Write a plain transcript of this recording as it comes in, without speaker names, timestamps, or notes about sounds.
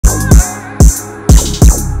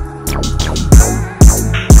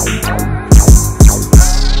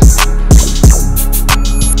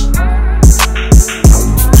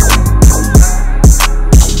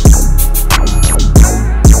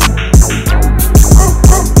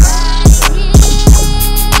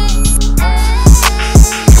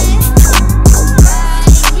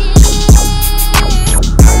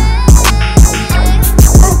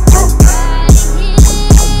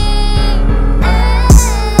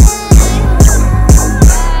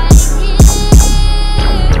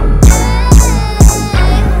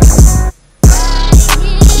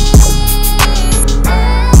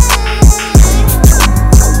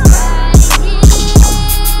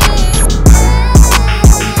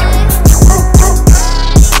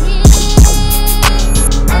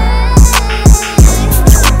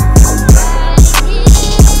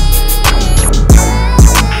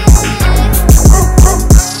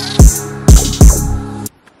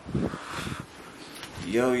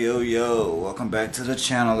Yo, welcome back to the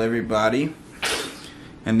channel, everybody.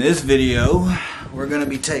 In this video, we're going to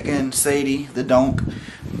be taking Sadie the Donk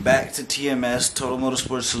back to TMS, Total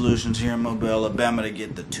Motorsports Solutions here in Mobile, Alabama, to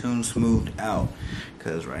get the tune smoothed out,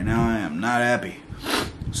 because right now I am not happy.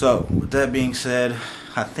 So, with that being said,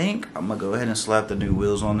 I think I'm going to go ahead and slap the new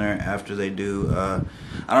wheels on there after they do, I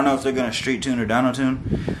don't know if they're going to street tune or dyno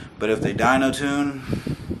tune, but if they dyno tune,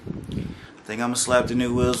 I think I'm going to slap the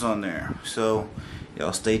new wheels on there. So,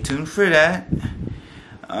 y'all stay tuned for that.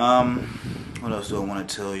 What else do I want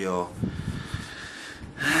to tell y'all?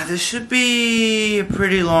 This should be a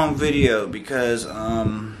pretty long video because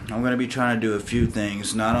I'm going to be trying to do a few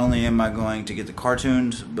things. Not only am I going to get the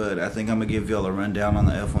cartoons, but I think I'm going to give y'all a rundown on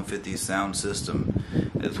the F-150 sound system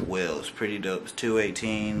as well. It's pretty dope. It's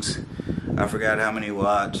 218s. I forgot how many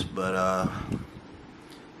watts, but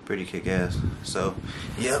pretty kick-ass. So,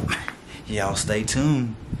 yep. Y'all stay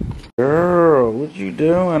tuned. Girl, what you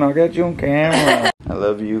doing? I got you on camera. I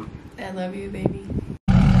love you. I love you, baby.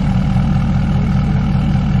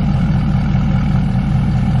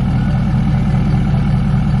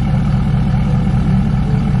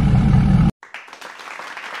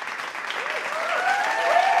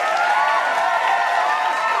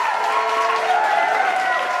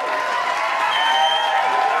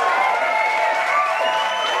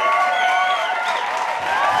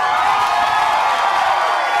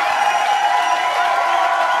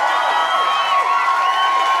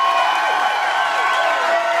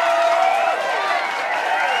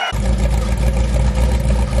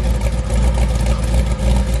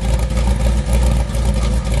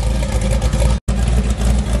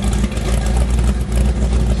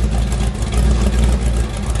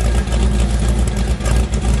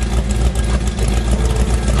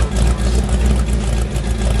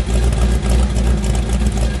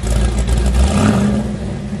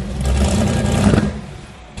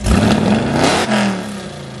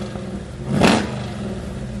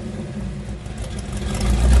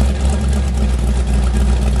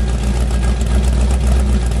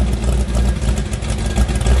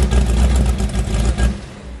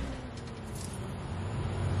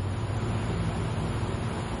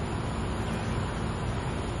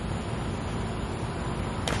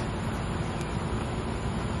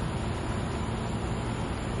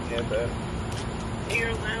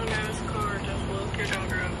 Your loud ass car just woke your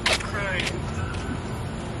daughter up crying.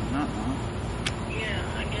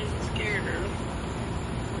 Yeah, I guess it scared her.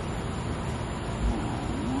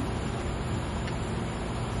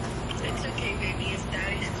 It's okay, baby. It's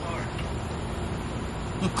Daddy's car.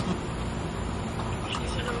 She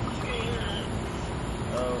said, okay.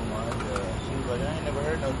 Oh my god. She was like, I ain't never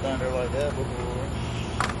heard no thunder like that before.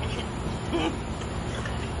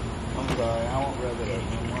 I'm sorry, I won't rub it up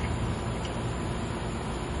no more.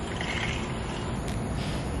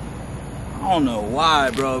 I don't know why,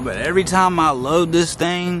 bro, but every time I load this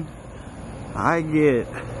thing, I get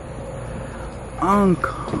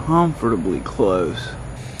uncomfortably close.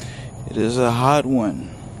 It is a hot one.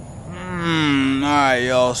 Alright,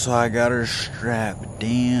 y'all, so I got her strapped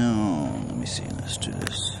down. Let me see, let's do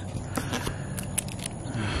this.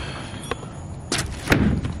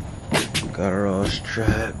 Got her all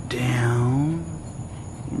strapped down,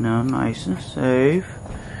 you know, nice and safe.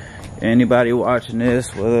 Anybody watching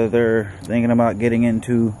this, whether they're thinking about getting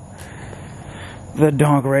into the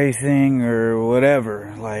donk racing or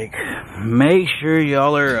whatever, like, make sure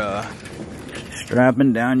y'all are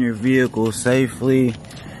strapping down your vehicle safely.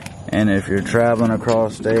 And if you're traveling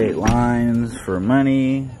across state lines for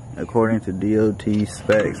money, according to DOT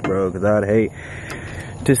specs, bro, because I'd hate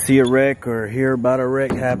to see a wreck or hear about a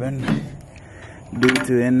wreck happen due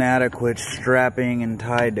to inadequate strapping and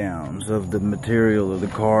tie downs of the material of the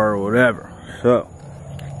car or whatever. So,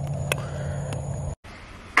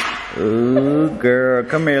 ooh, girl,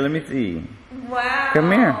 come here, let me see. Wow.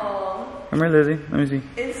 Come here. Come here, Lizzie, let me see.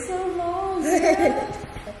 It's so long.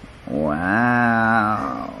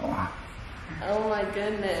 Wow. Oh my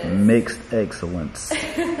goodness. Mixed excellence.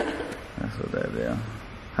 That's what that is.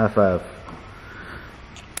 High five.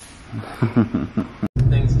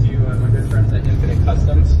 Thanks to my good friends at Infinite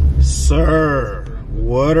Customs. Sir,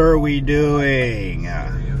 what are we doing? I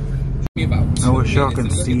wish y'all can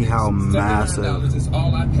see how massive this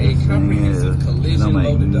thing is. It don't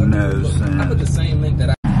make no sense.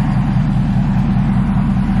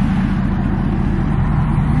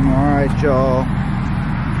 Alright, y'all.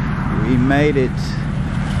 We made it.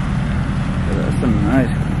 That's a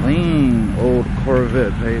nice, clean, old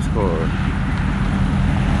Corvette pace car.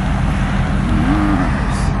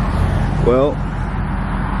 Nice. Well,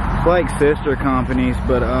 it's like sister companies,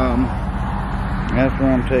 but That's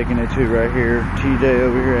where I'm taking it to right here. TJ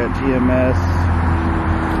over here at TMS.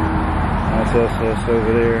 That's us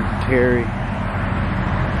over there. Terry.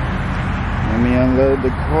 Let me unload the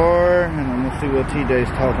car and then we'll see what TJ's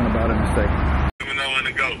talking about in a second. Let me know when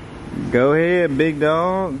to go. Go ahead, big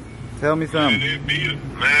dog. Tell me something. Man,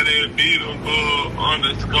 it beat them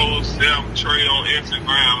 _Sam Trey on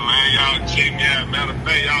Instagram, man. Y'all check me out. Matter of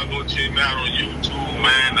fact, y'all go check me out on YouTube,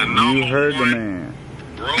 man. The number You heard the one man.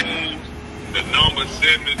 Rose, the number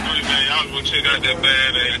 73, man. Y'all go check out that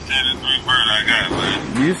badass 73 bird I got,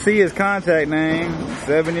 man. You see his contact name,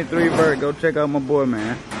 73 Burt. Go check out my boy,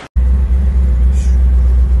 man.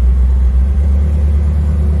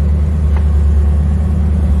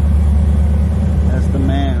 That's the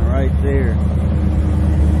man right there.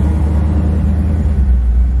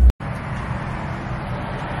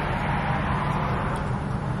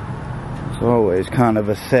 It's always kind of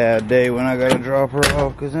a sad day when I gotta drop her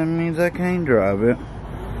off, because that means I can't drive it.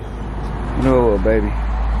 You know what, baby?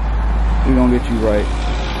 We're gonna get you right.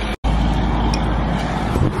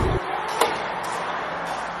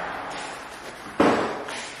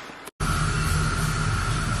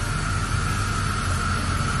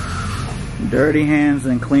 Dirty hands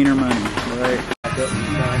and cleaner money, right?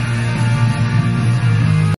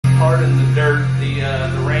 Hardened the dirt.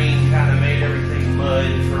 The rain kind of made everything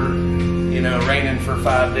mud for, you know, raining for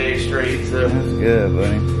 5 days straight. So That's good,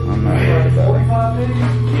 buddy. I'm not worried about it.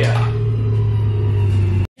 yeah.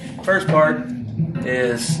 First part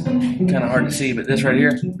is kind of hard to see, but this right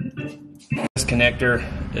here, this connector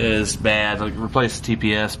is bad. Like, replaced the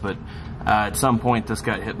TPS, but at some point this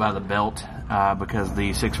got hit by the belt because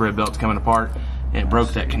the 6 red belt's coming apart and it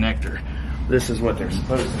broke that connector. This is what they're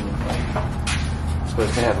supposed to look like.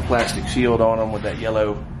 Supposed to have a plastic shield on them with that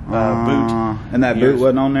yellow boot. And that boot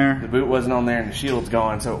wasn't on there? The boot wasn't on there and the shield's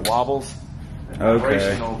gone, so it wobbles. And Okay.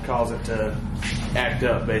 vibration will cause it to act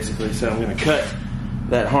up, basically. So I'm going to cut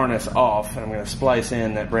that harness off and I'm going to splice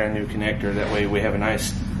in that brand new connector. That way we have a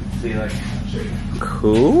nice, see, like, I'll show you.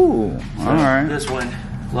 Cool. So all right. This one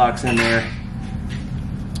locks in there.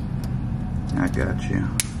 I got you.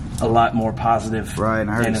 A lot more positive. Right, and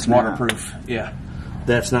I heard and it it's snap. waterproof. Yeah.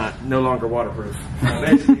 That's no longer waterproof. Now,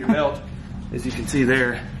 basically your belt, as you can see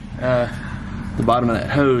there, the bottom of that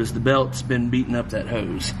hose, the belt's been beating up that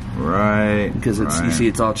hose. Right. Because it's, you see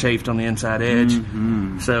it's all chafed on the inside edge.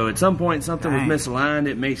 Mm-hmm. So at some point something was misaligned.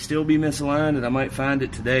 It may still be misaligned and I might find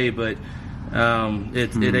it today, but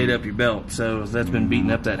it ate up your belt. So that's been beating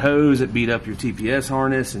up that hose. It beat up your TPS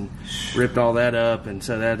harness and ripped all that up, and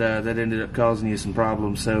so that ended up causing you some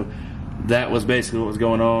problems. So that was basically what was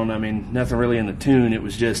going on. I mean, nothing really in the tune. It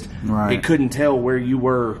was just it couldn't tell where you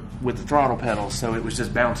were with the throttle pedal, so it was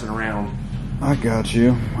just bouncing around. I got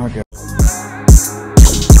you. I got you.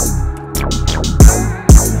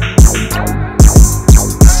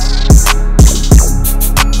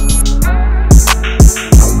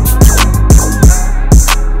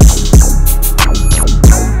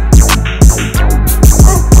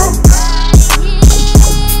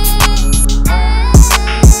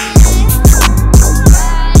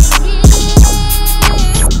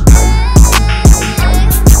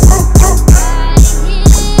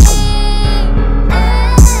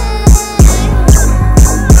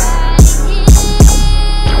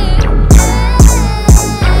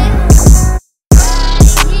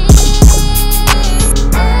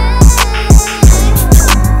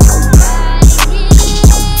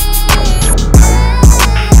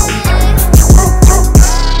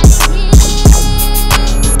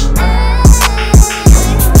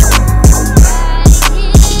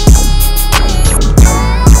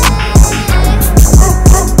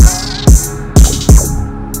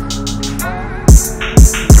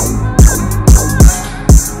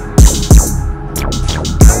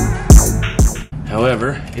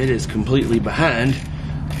 However, it is completely behind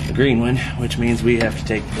the green one, which means we have to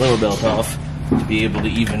take the lower belt off to be able to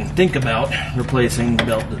even think about replacing the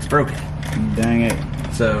belt that's broken. Dang it.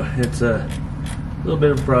 So it's a little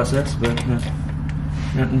bit of a process, but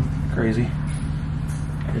nothing crazy.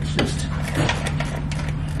 It's just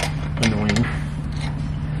annoying.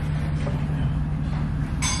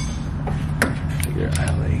 Figure out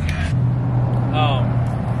how they...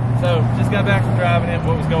 So just got back from driving it.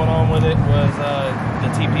 What was going on with it was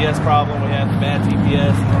the TPS problem. We had the bad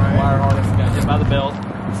TPS and the wire harness got hit by the belt.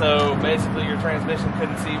 So basically your transmission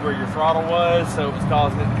couldn't see where your throttle was, so it was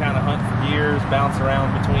causing it to kind of hunt for gears, bounce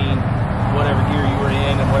around between whatever gear you were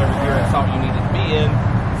in and whatever gear it thought you needed to be in.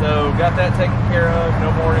 So got that taken care of,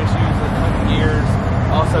 no more issues with hunting gears.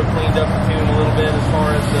 Also cleaned up the tune a little bit as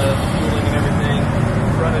far as the fueling and everything.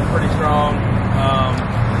 It's running pretty strong.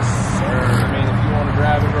 I mean, if you want to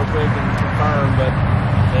drive it real quick and confirm, turn, but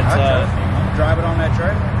it's I'm driving on that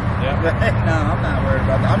trailer. yeah. No, I'm not worried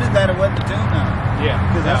about that. I'm just glad it wasn't the tune now. Yeah,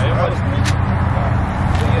 Because that's what I was thinking.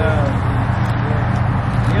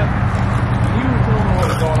 yeah. When you were telling me what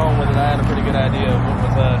was going on with it, I had a pretty good idea of what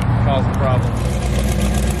was causing the problem.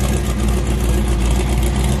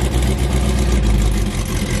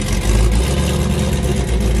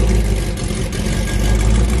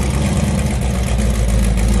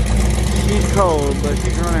 She's cold, but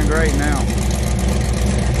she's running great now.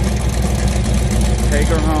 Take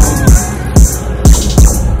her home.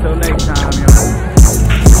 Till next time, y'all.